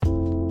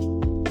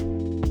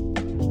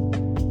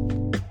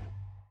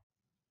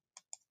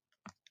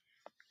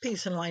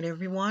Peace and light,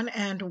 everyone,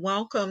 and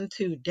welcome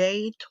to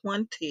day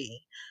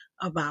 20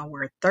 of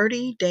our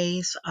 30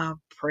 Days of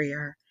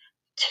Prayer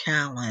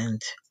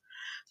Challenge.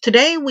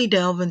 Today, we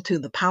delve into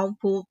the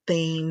powerful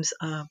themes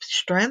of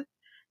strength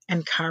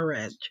and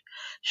courage.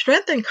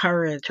 Strength and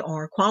courage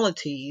are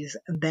qualities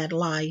that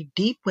lie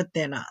deep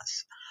within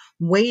us,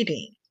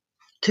 waiting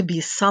to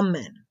be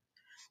summoned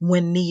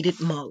when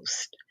needed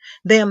most.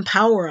 They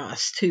empower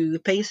us to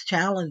face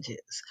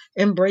challenges,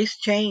 embrace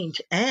change,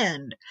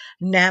 and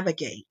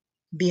navigate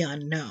the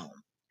unknown.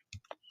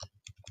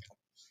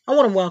 I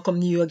want to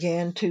welcome you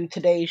again to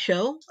today's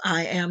show.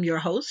 I am your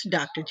host,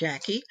 Dr.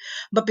 Jackie.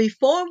 But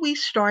before we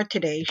start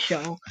today's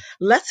show,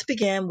 let's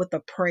begin with a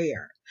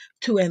prayer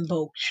to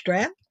invoke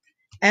strength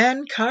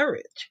and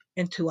courage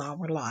into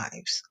our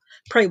lives.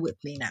 Pray with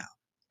me now.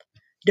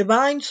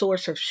 Divine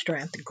source of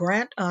strength,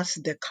 grant us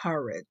the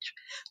courage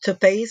to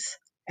face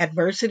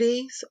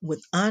adversities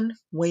with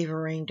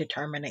unwavering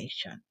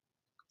determination.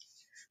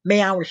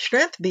 May our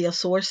strength be a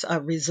source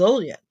of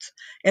resilience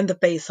in the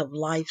face of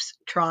life's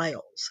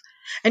trials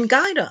and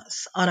guide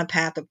us on a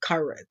path of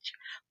courage,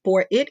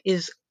 for it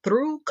is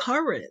through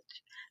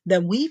courage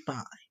that we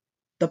find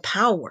the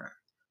power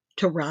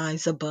to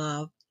rise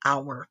above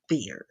our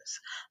fears.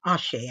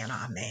 Ashe and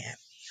Amen.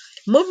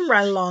 Moving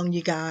right along,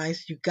 you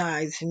guys. You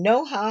guys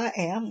know how I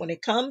am when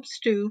it comes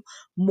to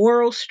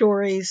moral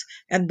stories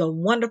and the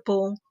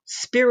wonderful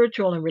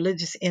spiritual and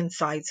religious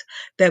insights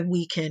that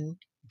we can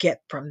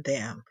get from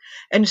them.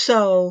 And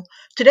so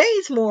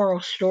today's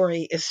moral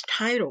story is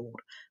titled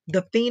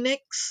The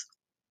Phoenix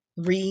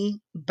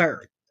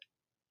Rebirth.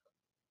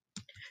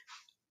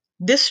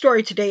 This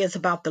story today is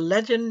about the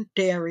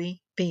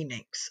legendary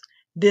phoenix,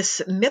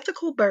 this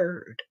mythical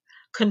bird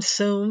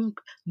consumed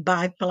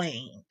by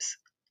flames.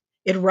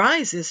 It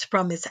rises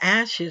from its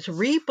ashes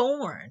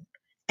reborn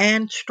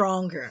and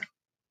stronger.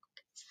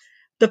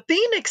 The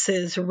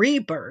phoenix's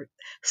rebirth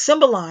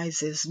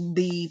symbolizes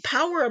the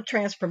power of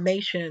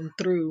transformation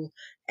through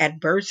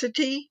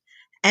adversity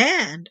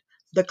and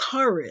the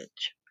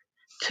courage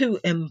to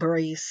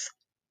embrace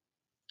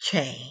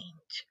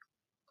change.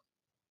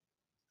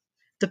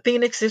 The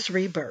phoenix's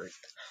rebirth.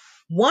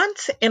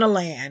 Once in a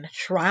land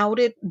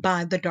shrouded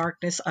by the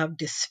darkness of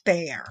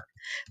despair,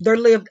 there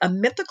lived a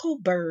mythical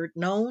bird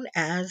known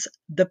as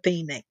the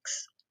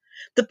phoenix.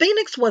 The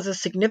phoenix was a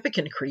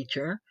significant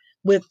creature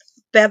with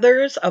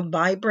feathers of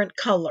vibrant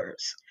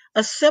colors,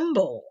 a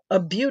symbol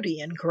of beauty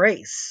and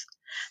grace.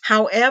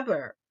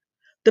 However,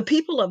 the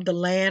people of the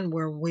land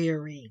were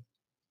weary.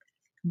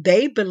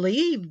 They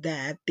believed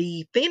that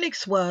the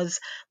phoenix was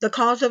the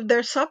cause of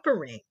their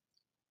suffering.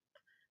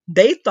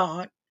 They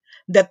thought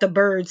that the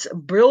bird's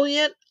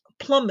brilliant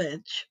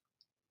plumage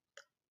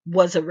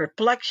was a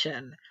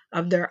reflection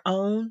of their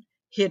own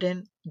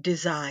hidden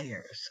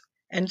desires.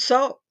 And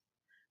so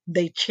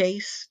they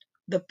chased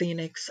the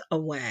phoenix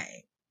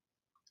away.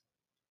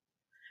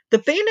 The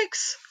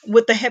phoenix,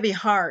 with a heavy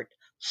heart,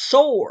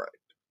 soared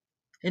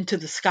into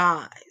the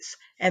skies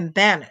and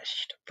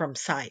vanished from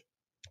sight.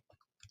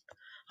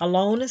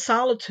 Alone in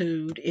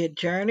solitude, it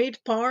journeyed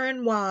far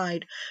and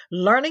wide,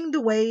 learning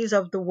the ways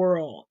of the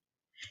world.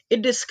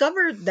 It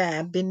discovered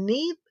that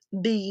beneath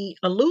the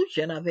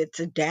illusion of its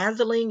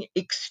dazzling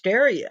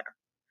exterior,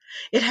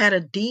 it had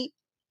a deep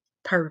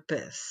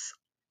purpose.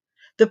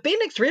 The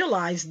phoenix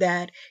realized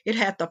that it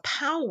had the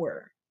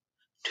power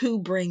to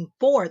bring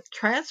forth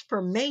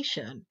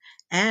transformation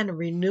and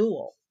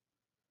renewal,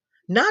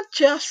 not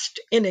just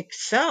in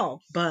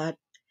itself, but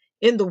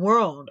in the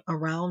world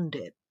around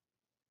it.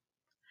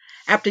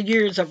 After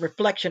years of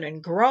reflection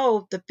and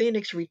growth, the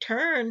phoenix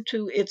returned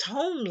to its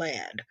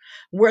homeland,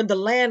 where the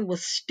land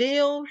was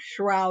still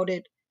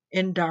shrouded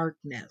in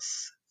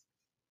darkness.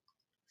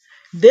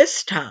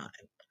 This time,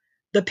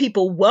 the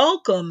people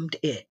welcomed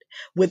it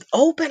with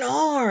open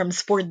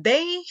arms, for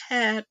they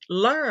had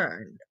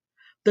learned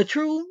the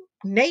true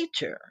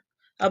nature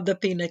of the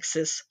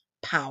phoenix's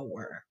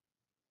power.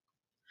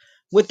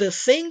 With a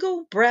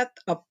single breath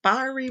of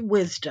fiery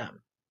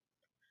wisdom,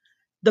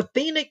 the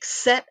phoenix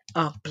set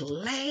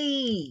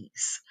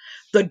ablaze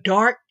the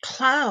dark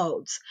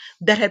clouds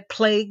that had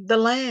plagued the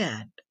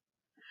land.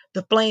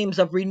 The flames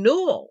of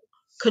renewal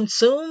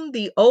consumed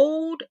the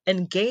old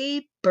and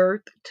gave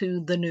birth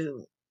to the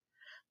new.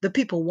 The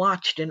people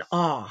watched in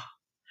awe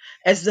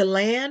as the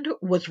land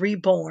was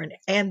reborn,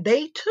 and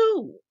they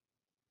too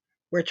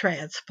were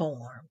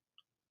transformed.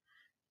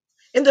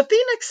 In the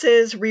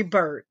phoenix's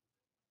rebirth,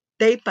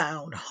 they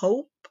found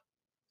hope,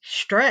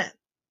 strength,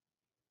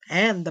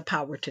 and the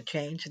power to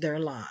change their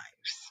lives.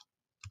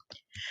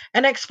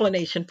 An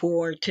explanation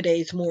for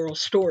today's moral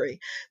story.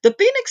 The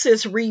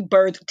phoenix's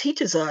rebirth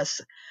teaches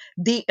us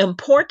the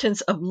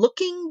importance of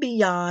looking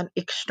beyond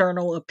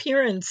external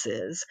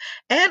appearances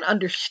and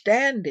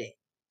understanding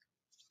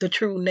the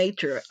true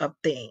nature of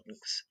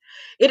things.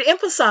 It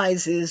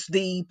emphasizes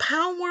the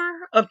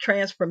power of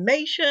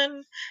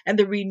transformation and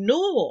the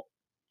renewal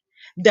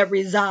that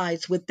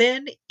resides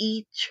within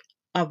each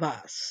of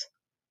us,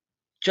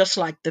 just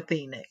like the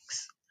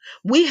phoenix.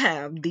 We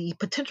have the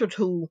potential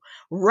to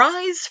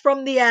rise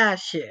from the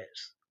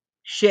ashes,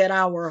 shed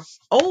our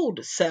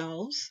old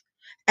selves,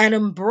 and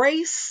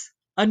embrace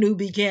a new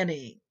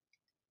beginning.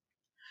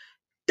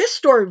 This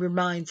story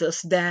reminds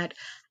us that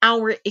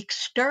our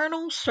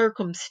external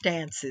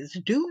circumstances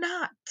do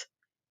not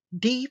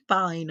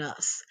define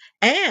us,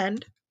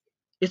 and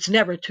it's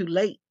never too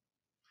late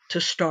to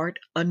start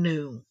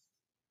anew.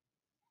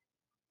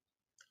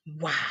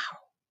 Wow.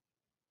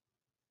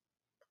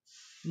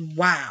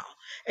 Wow.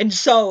 And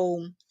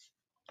so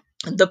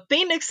the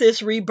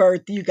Phoenix's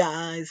rebirth, you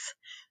guys,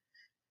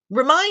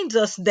 reminds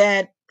us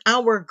that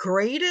our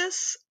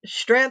greatest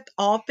strength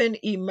often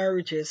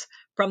emerges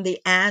from the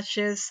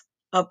ashes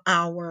of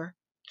our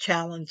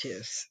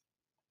challenges.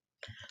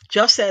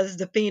 Just as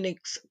the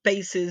phoenix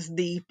faces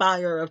the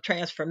fire of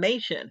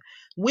transformation,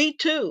 we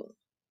too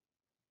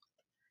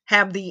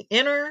have the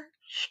inner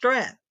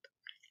strength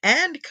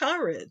and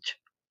courage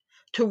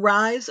to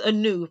rise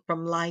anew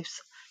from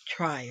life's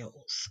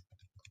trials.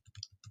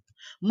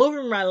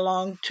 Moving right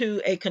along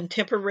to a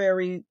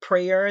contemporary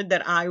prayer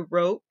that I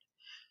wrote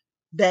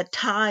that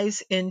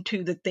ties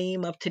into the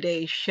theme of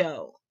today's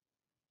show.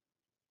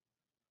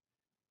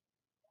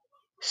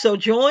 So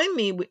join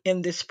me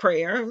in this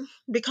prayer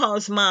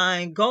because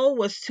my goal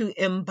was to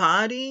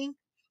embody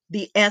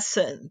the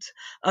essence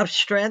of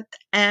strength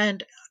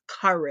and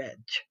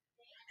courage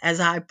as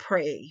I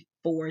pray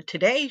for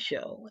today's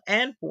show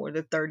and for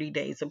the 30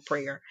 days of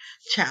prayer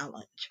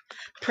challenge.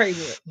 Pray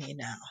with me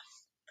now.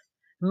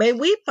 May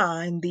we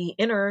find the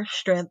inner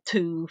strength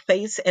to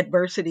face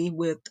adversity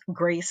with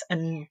grace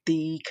and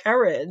the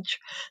courage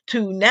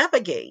to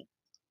navigate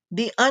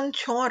the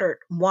uncharted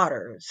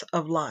waters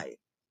of life.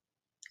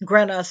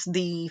 Grant us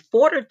the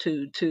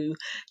fortitude to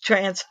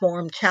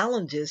transform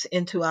challenges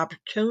into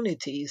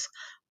opportunities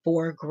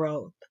for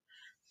growth.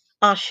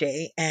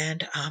 Ashe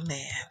and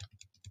Amen.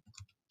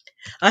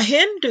 A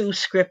Hindu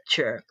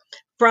scripture.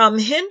 From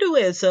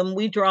Hinduism,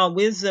 we draw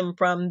wisdom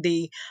from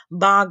the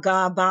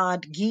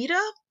Bhagavad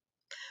Gita.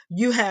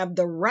 You have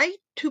the right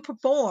to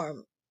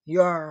perform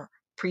your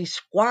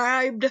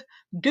prescribed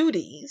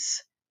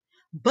duties,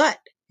 but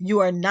you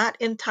are not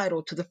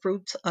entitled to the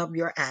fruits of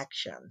your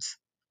actions.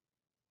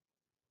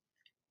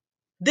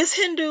 This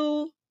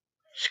Hindu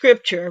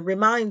scripture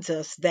reminds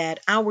us that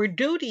our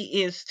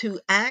duty is to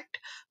act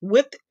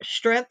with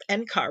strength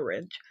and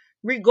courage,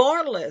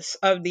 regardless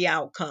of the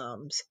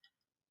outcomes,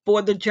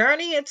 for the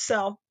journey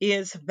itself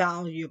is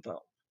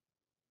valuable.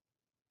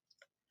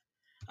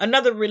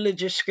 Another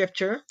religious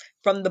scripture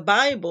from the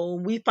Bible,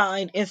 we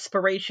find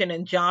inspiration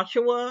in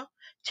Joshua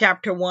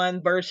chapter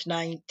 1, verse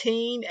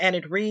 19, and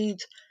it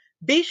reads,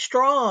 "Be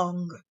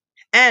strong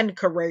and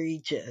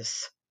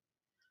courageous.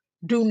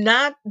 Do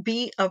not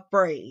be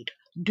afraid.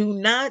 Do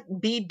not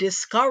be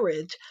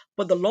discouraged,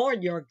 for the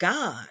Lord your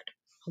God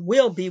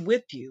will be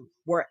with you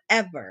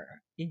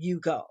wherever you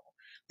go."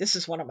 This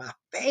is one of my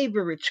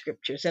favorite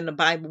scriptures in the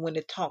Bible when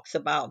it talks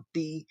about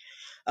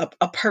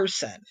a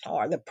person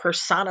or the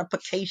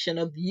personification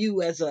of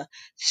you as a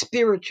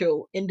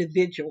spiritual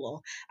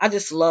individual. I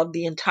just love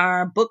the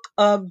entire book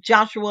of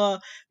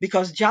Joshua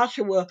because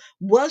Joshua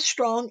was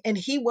strong and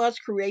he was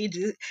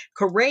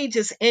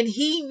courageous, and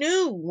he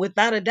knew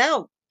without a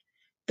doubt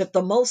that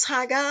the Most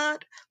High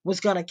God was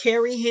going to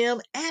carry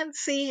him and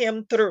see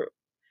him through.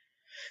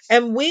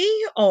 And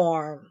we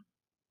are,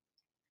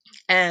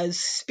 as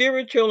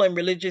spiritual and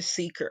religious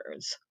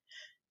seekers,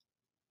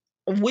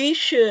 we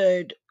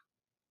should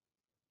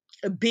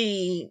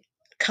be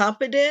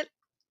confident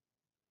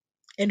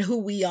in who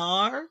we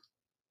are,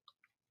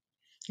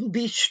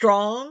 be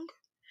strong,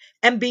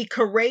 and be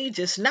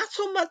courageous, not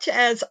so much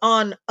as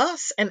on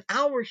us and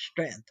our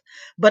strength,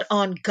 but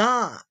on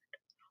God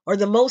or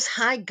the Most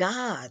High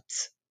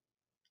God's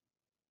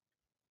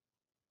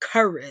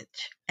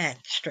courage and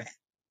strength.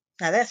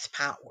 Now that's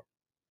power.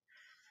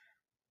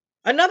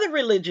 Another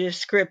religious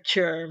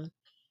scripture.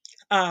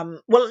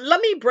 Well,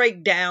 let me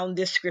break down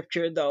this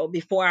scripture though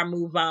before I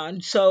move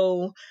on.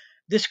 So,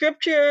 the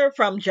scripture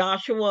from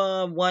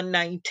Joshua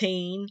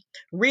 1:19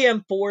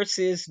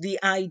 reinforces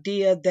the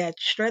idea that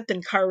strength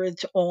and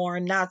courage are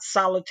not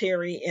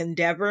solitary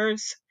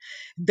endeavors.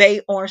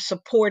 They are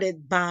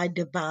supported by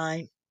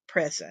divine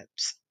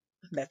presence.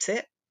 That's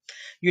it.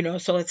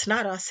 So it's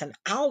not us and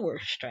our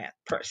strength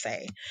per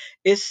se.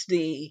 It's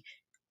the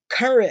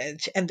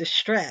courage and the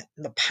strength,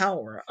 the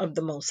power of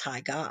the Most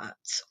High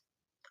Gods.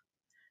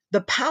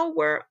 The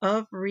power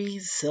of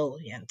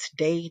resilience,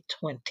 day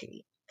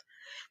 20.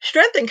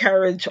 Strength and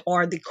courage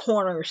are the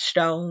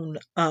cornerstone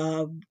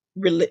of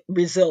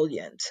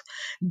resilience.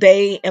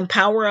 They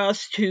empower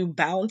us to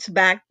bounce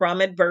back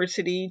from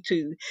adversity,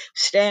 to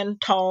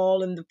stand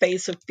tall in the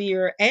face of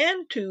fear,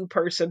 and to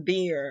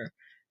persevere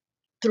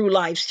through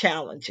life's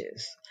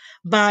challenges.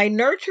 By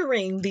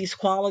nurturing these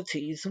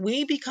qualities,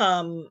 we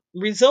become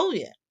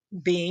resilient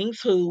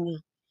beings who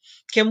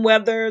can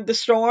weather the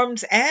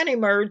storms and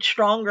emerge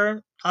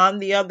stronger on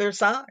the other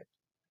side.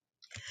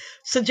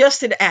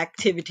 Suggested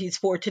activities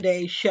for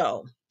today's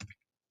show: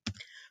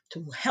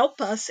 To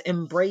help us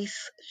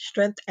embrace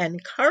strength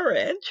and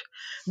courage,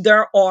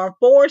 there are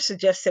four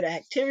suggested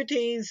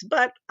activities,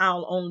 but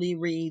I'll only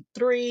read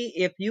three.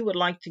 If you would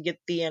like to get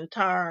the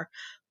entire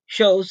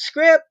show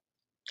script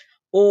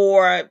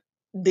or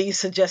the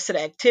suggested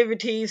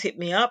activities, hit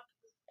me up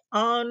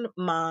on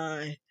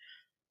my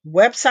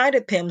website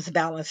at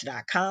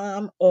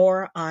pimsbalance.com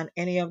or on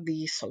any of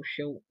the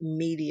social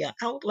media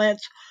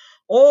outlets,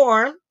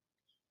 or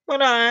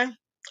when I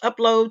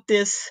upload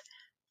this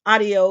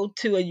audio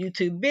to a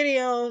YouTube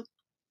video,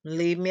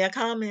 leave me a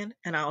comment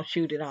and I'll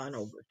shoot it on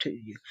over to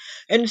you.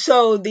 And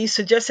so the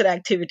suggested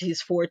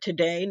activities for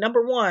today: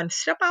 number one,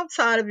 step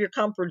outside of your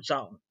comfort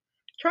zone.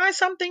 Try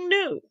something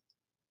new.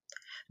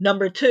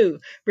 Number two,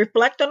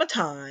 reflect on a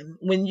time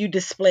when you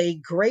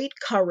displayed great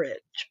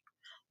courage.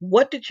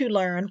 What did you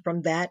learn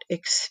from that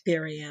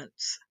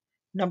experience?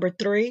 Number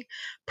three,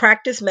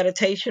 practice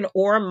meditation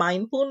or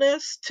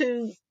mindfulness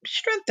to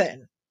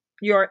strengthen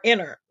your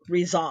inner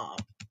resolve.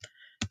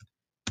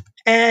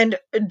 And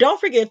don't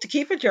forget to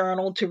keep a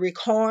journal to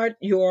record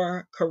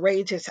your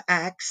courageous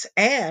acts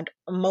and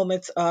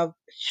moments of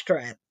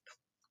strength.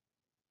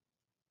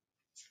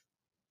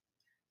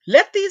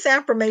 Let these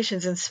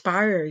affirmations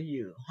inspire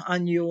you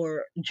on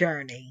your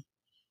journey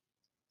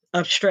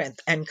of strength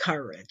and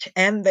courage.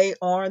 And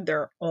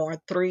there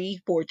are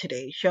three for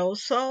today's show,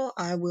 so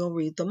I will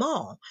read them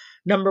all.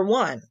 Number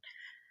one,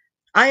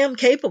 I am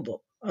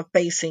capable of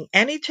facing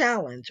any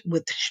challenge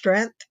with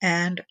strength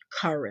and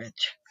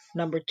courage.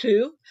 Number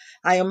two,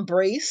 I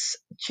embrace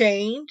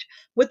change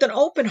with an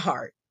open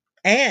heart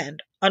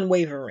and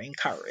unwavering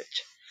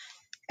courage.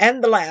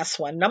 And the last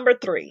one, number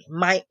three,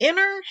 my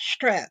inner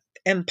strength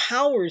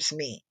empowers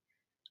me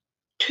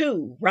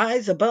to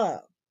rise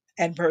above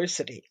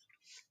adversity.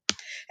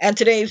 And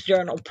today's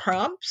journal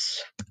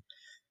prompts: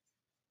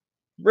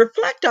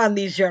 reflect on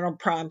these journal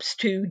prompts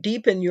to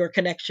deepen your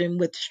connection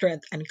with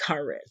strength and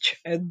courage.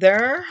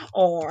 There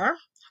are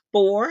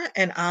four,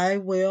 and I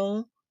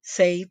will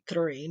say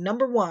three.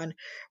 Number one,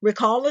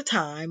 recall a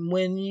time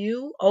when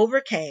you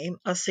overcame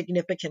a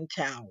significant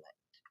challenge.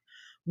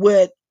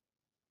 With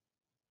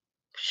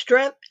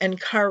strength and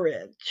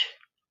courage,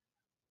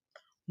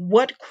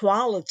 what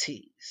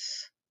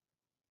qualities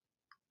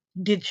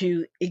did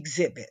you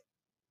exhibit?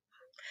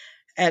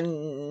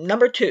 And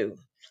number two,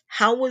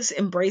 how was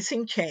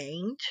embracing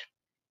change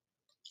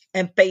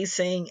and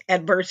facing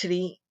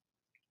adversity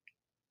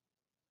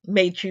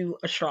made you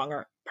a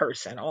stronger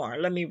person? Or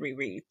let me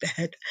reread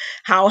that.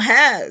 How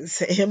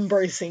has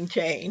embracing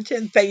change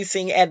and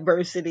facing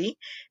adversity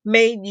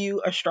made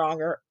you a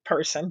stronger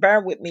person?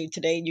 Bear with me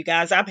today, you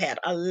guys. I've had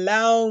a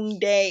long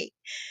day.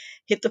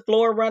 Hit the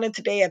floor running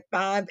today at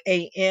 5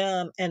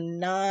 a.m.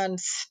 and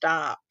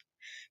nonstop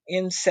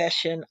in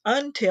session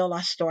until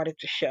I started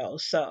the show.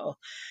 So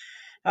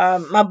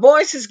my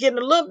voice is getting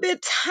a little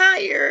bit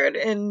tired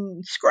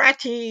and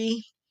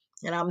scratchy,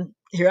 and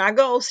here I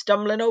go,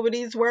 stumbling over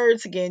these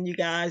words again, you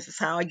guys. It's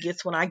how it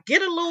gets when I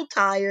get a little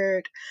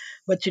tired.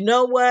 But you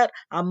know what?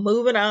 I'm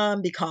moving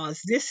on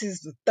because this is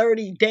the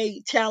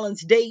 30-day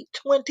challenge, day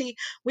 20.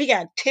 We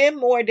got 10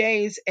 more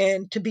days,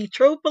 and to be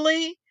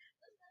truthfully,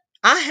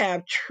 I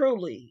have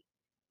truly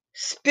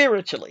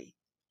spiritually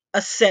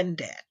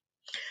ascended.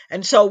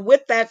 And so,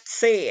 with that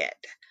said,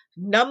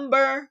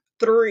 number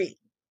three,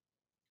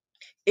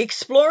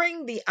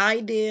 exploring the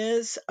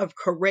ideas of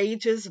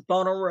courageous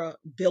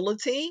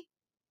vulnerability.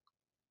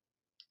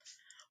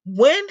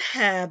 When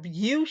have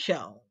you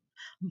shown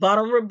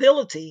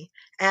vulnerability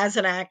as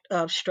an act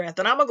of strength?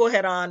 And I'm going to go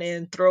ahead on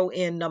and throw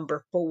in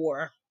number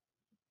four.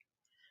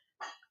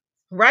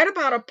 Write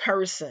about a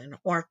person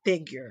or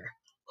figure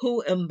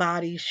who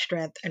embodies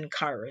strength and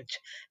courage.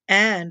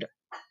 And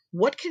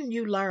what can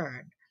you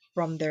learn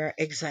from their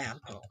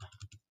example?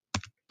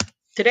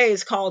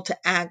 Today's call to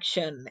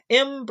action: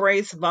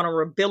 embrace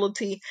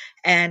vulnerability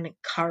and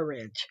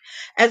courage.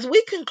 As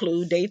we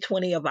conclude day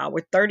 20 of our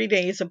 30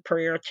 days of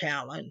prayer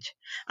challenge,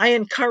 I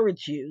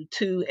encourage you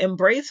to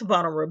embrace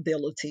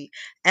vulnerability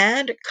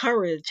and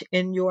courage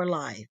in your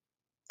life.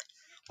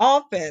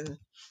 Often,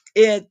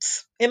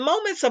 it's in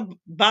moments of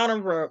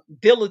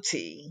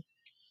vulnerability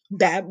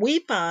that we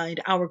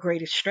find our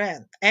greatest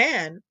strength,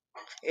 and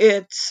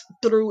it's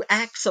through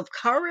acts of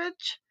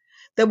courage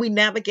that we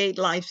navigate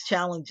life's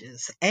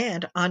challenges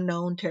and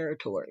unknown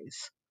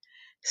territories.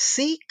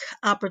 Seek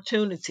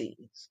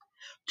opportunities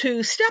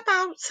to step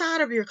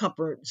outside of your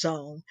comfort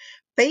zone,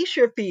 face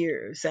your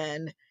fears,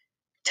 and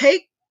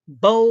take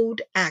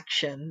bold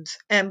actions.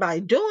 And by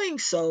doing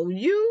so,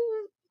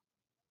 you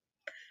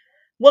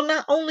will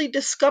not only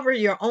discover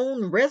your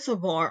own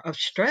reservoir of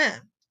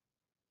strength,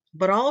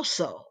 but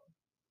also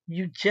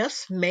you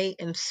just may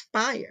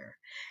inspire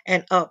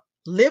and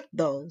uplift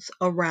those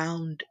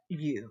around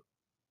you.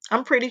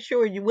 I'm pretty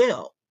sure you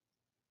will.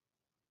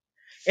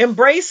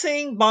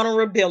 Embracing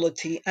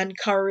vulnerability and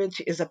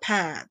courage is a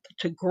path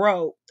to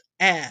growth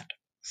and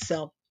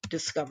self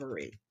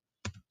discovery.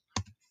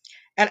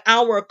 And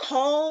our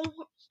call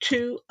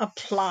to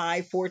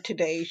apply for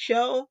today's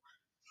show: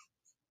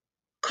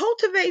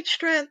 cultivate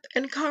strength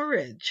and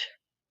courage.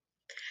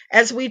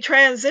 As we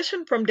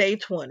transition from day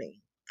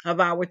 20 of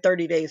our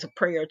 30 days of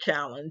prayer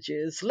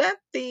challenges, let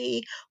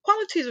the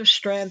qualities of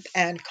strength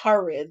and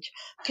courage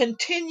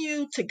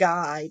continue to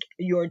guide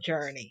your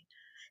journey.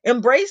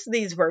 Embrace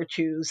these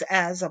virtues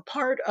as a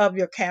part of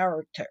your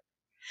character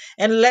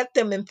and let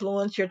them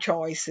influence your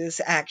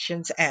choices,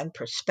 actions, and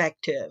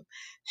perspective.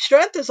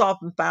 Strength is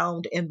often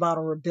found in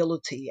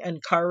vulnerability,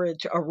 and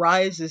courage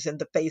arises in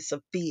the face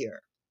of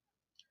fear.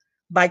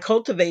 By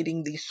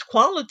cultivating these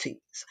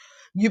qualities,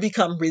 you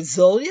become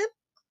resilient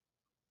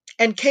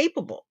and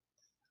capable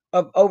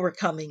of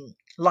overcoming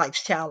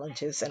life's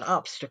challenges and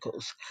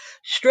obstacles.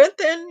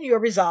 Strengthen your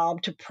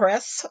resolve to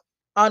press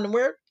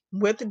onward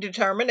with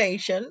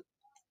determination,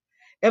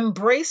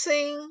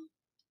 embracing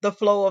the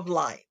flow of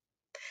life.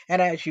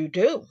 And as you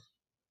do,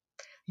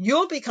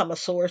 you'll become a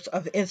source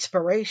of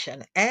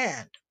inspiration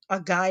and a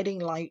guiding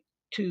light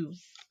to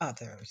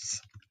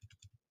others.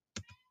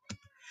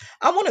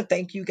 I want to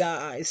thank you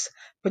guys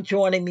for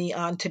joining me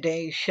on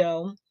today's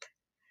show.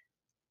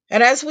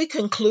 And as we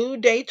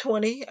conclude day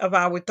 20 of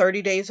our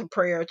 30 days of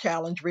prayer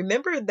challenge,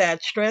 remember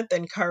that strength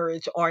and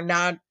courage are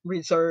not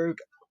reserved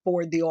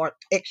for the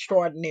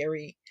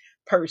extraordinary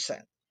person.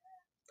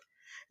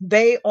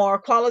 They are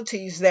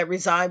qualities that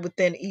reside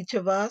within each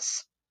of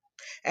us.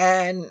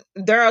 And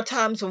there are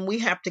times when we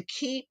have to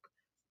keep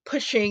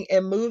pushing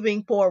and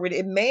moving forward.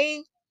 It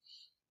may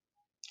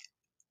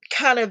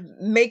kind of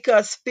make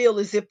us feel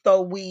as if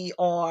though we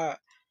are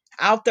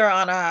out there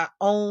on our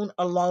own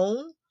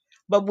alone.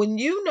 But when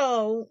you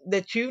know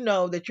that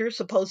you're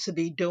supposed to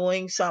be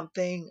doing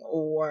something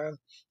or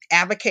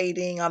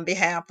advocating on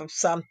behalf of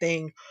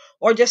something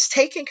or just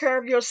taking care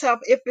of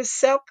yourself, if it's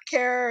self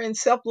care and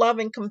self love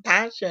and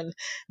compassion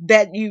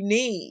that you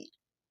need,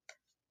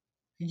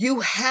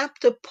 you have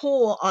to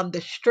pull on the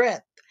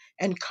strength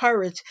and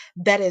courage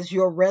that is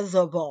your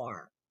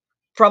reservoir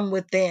from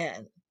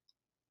within.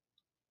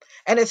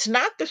 And it's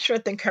not the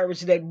strength and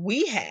courage that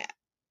we have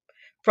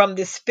from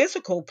this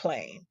physical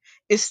plane,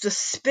 it's the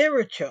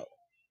spiritual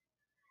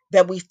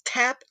that we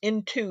tap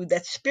into,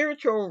 that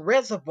spiritual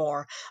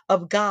reservoir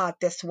of God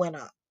that's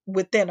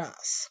within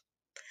us.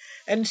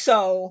 And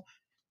so,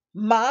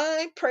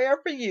 my prayer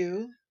for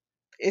you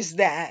is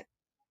that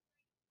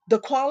the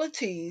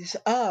qualities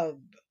of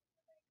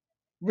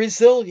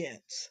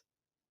resilience,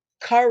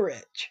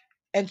 courage,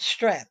 and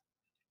strength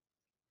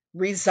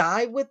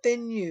reside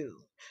within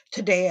you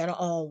today and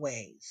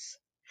always.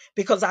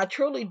 Because I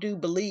truly do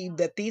believe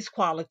that these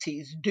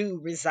qualities do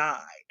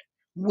reside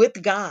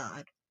with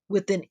God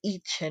within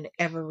each and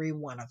every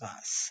one of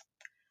us.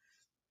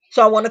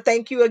 So I want to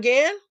thank you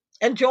again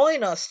and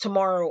join us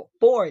tomorrow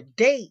for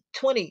day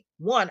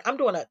 21. I'm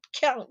doing a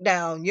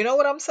countdown. You know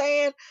what I'm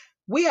saying?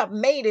 We have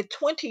made it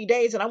 20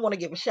 days, and I want to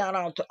give a shout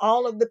out to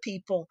all of the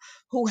people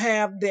who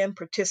have been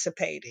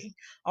participating,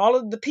 all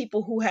of the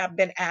people who have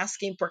been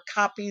asking for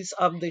copies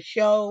of the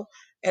show,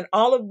 and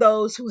all of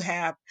those who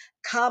have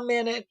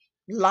commented,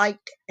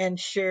 liked, and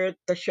shared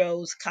the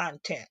show's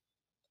content.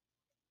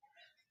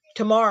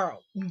 Tomorrow,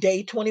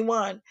 day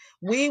 21,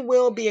 we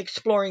will be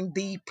exploring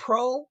the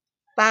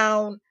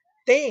profound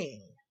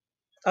thing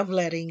of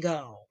letting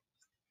go.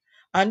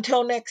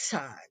 Until next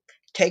time,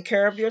 take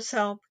care of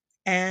yourself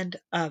and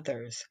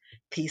others.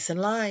 Peace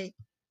and light.